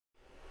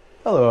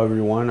Hello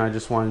everyone, I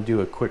just want to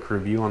do a quick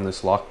review on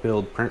this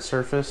LokBuild print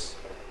surface,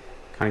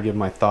 kind of give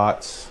my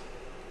thoughts,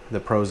 the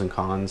pros and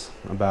cons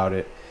about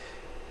it.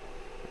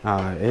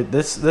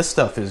 This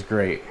stuff is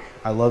great.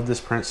 I love this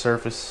print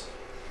surface.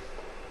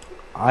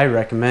 I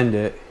recommend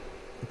it,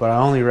 but I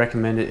only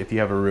recommend it if you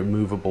have a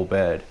removable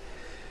bed.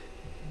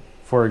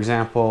 For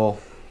example,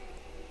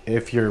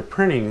 if you're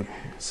printing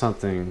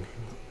something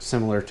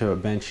similar to a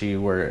benchy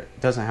where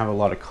it doesn't have a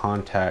lot of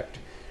contact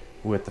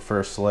with the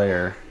first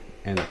layer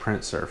and the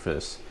print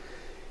surface,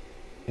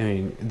 I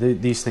mean,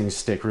 these things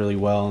stick really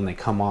well and they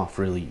come off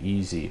really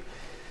easy.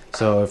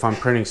 So if I'm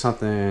printing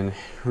something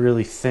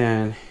really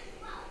thin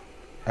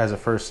as a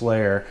first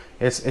layer,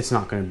 it's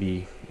not going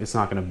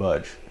to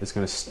budge. It's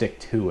going to stick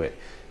to it.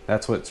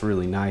 That's what's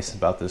really nice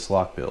about this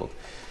LokBuild.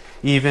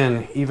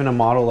 Even a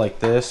model like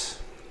this,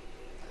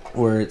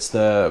 where it's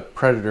the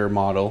Predator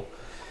model,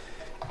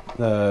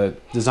 the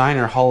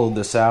designer hollowed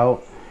this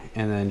out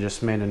and then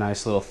just made a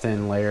nice little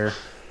thin layer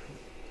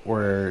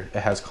where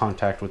it has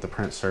contact with the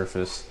print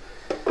surface,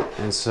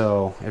 and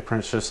so it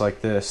prints just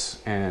like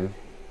this, and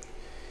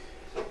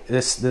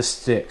this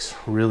sticks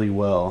really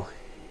well,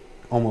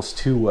 almost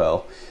too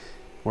well,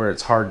 where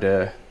it's hard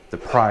to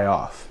pry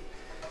off,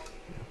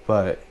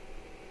 but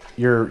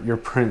your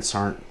prints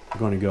aren't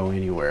going to go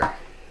anywhere.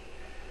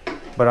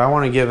 But I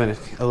want to give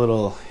a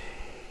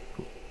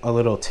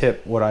little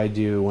tip what I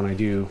do when I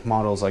do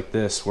models like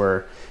this,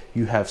 where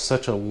you have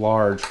such a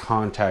large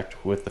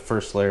contact with the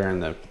first layer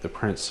and the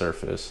print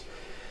surface.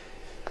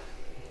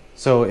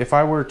 So if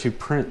I were to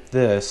print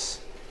this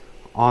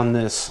on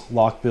this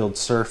LokBuild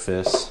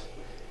surface,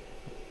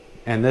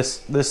 and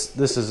this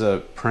is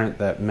a print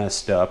that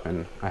messed up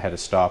and I had to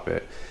stop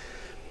it,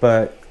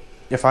 but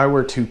if I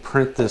were to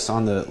print this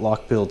on the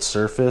LokBuild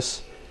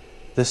surface,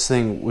 this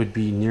thing would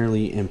be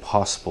nearly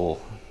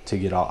impossible to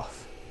get off.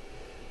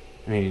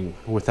 I mean,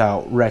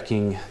 without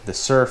wrecking the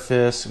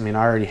surface. I mean,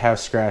 I already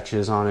have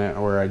scratches on it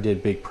where I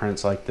did big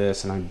prints like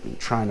this, and I'm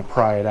trying to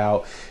pry it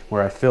out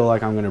where I feel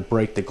like I'm going to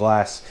break the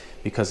glass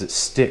because it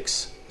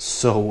sticks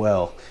so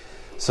well.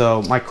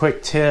 So my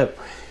quick tip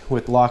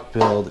with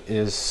LokBuild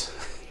is,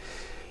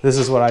 this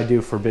is what I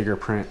do for bigger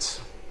prints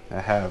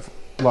that have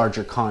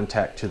larger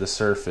contact to the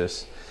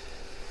surface.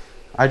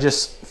 I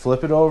just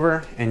flip it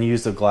over and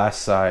use the glass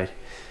side.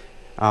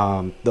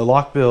 The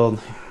LokBuild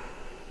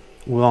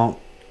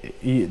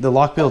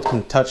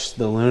can touch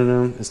the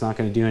aluminum. It's not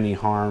going to do any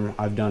harm.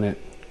 I've done it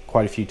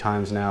quite a few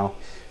times now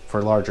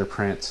for larger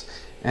prints.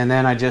 And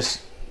then I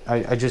just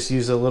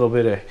use a little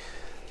bit of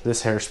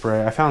this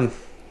hairspray. I found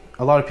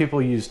a lot of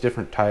people use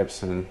different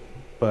types,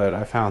 but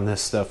I found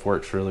this stuff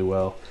works really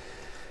well.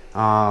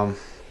 But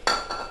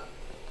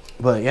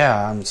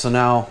yeah, so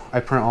now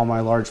I print all my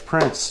large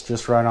prints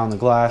just right on the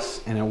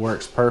glass, and it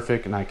works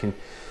perfect, and I can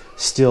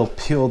still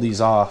peel these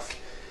off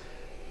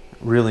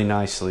really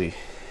nicely.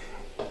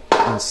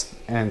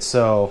 And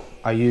so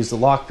I use the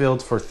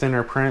LokBuild for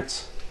thinner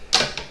prints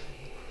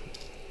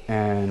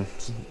and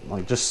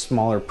like just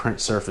smaller print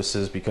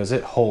surfaces, because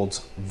it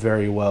holds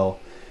very well,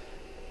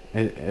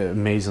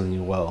 amazingly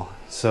well.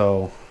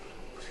 So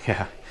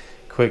yeah,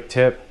 quick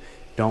tip,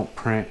 don't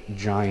print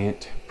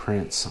giant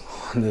prints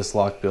on this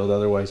LokBuild,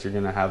 otherwise you're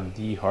gonna have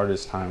the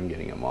hardest time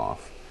getting them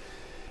off.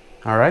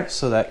 Alright,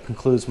 so that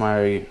concludes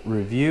my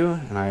review,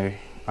 and I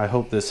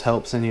hope this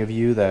helps any of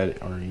you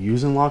that are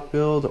using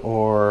LokBuild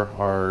or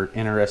are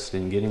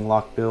interested in getting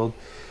LokBuild.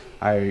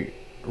 I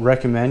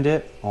recommend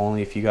it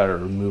only if you got a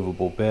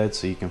removable bed,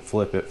 so you can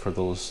flip it for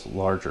those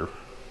larger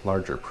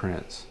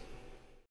prints.